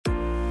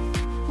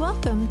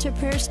Welcome to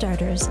Prayer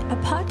Starters, a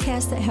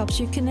podcast that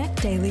helps you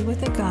connect daily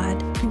with a God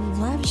who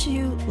loves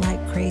you like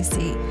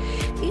crazy.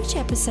 Each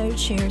episode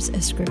shares a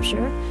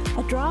scripture,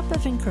 a drop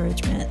of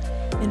encouragement,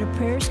 and a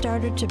prayer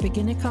starter to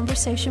begin a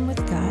conversation with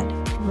God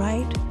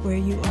right where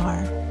you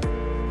are.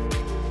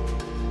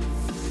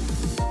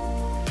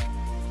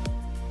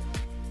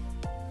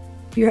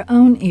 Your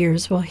own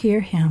ears will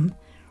hear him.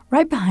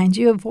 Right behind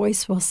you, a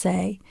voice will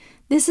say,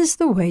 "This is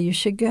the way you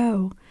should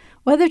go,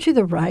 whether to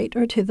the right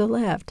or to the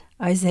left."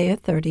 Isaiah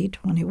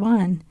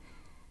 30:21.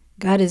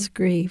 God is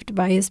grieved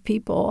by his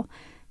people.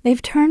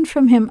 They've turned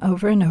from him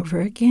over and over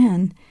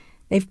again.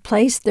 They've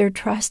placed their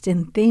trust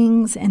in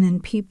things and in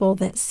people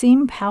that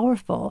seem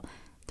powerful,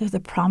 though the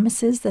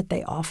promises that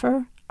they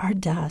offer are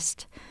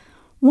dust.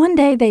 One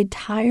day they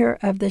tire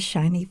of the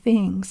shiny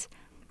things,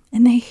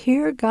 and they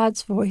hear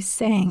God's voice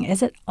saying,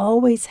 as it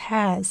always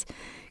has,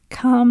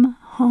 "Come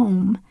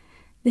home.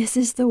 This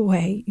is the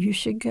way you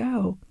should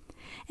go."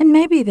 And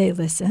maybe they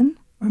listen,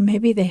 or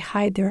maybe they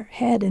hide their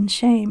head in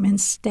shame and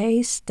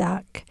stay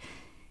stuck.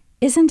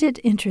 Isn't it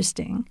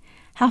interesting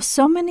how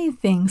so many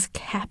things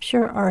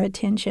capture our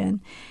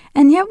attention,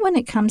 and yet when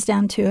it comes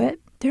down to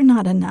it, they're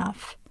not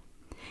enough?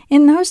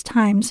 In those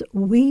times,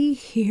 we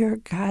hear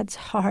God's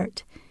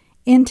heart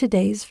in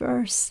today's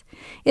verse.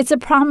 It's a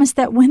promise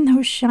that when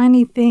those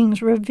shiny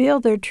things reveal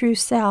their true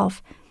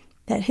self,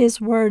 that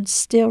his words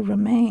still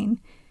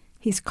remain.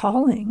 He's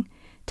calling,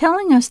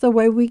 telling us the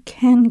way we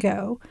can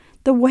go,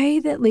 the way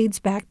that leads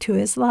back to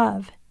his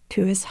love,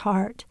 to his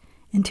heart,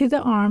 and to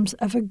the arms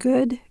of a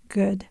good,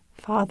 good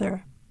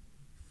Father.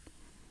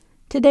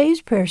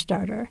 Today's prayer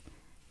starter.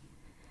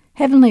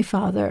 Heavenly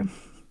Father,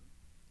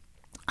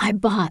 I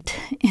bought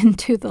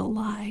into the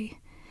lie.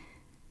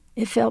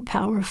 It felt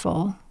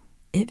powerful.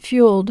 It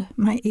fueled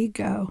my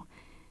ego.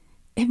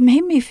 It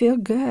made me feel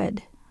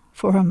good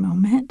for a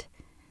moment.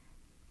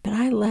 But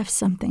I left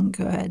something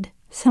good,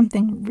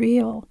 something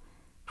real,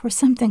 for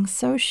something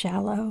so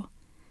shallow.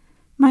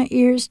 My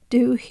ears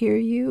do hear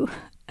you.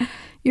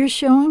 You're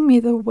showing me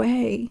the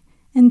way,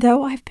 and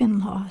though I've been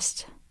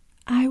lost,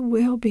 I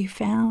will be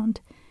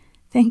found.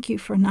 Thank you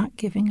for not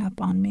giving up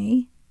on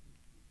me.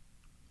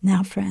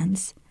 Now,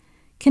 friends,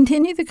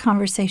 continue the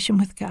conversation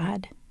with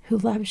God, who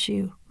loves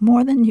you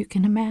more than you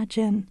can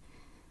imagine.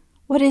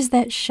 What is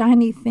that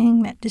shiny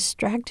thing that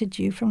distracted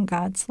you from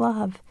God's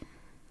love?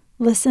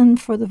 Listen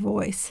for the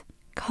voice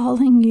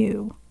calling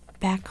you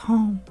back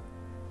home.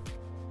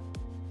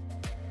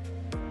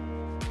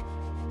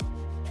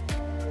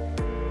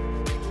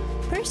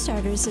 Prayer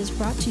Starters is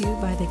brought to you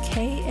by the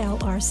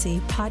KLRC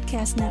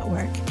Podcast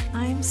Network.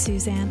 I'm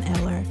Suzanne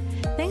Eller.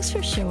 Thanks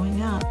for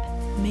showing up.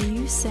 May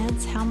you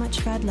sense how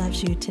much God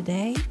loves you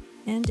today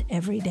and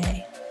every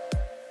day.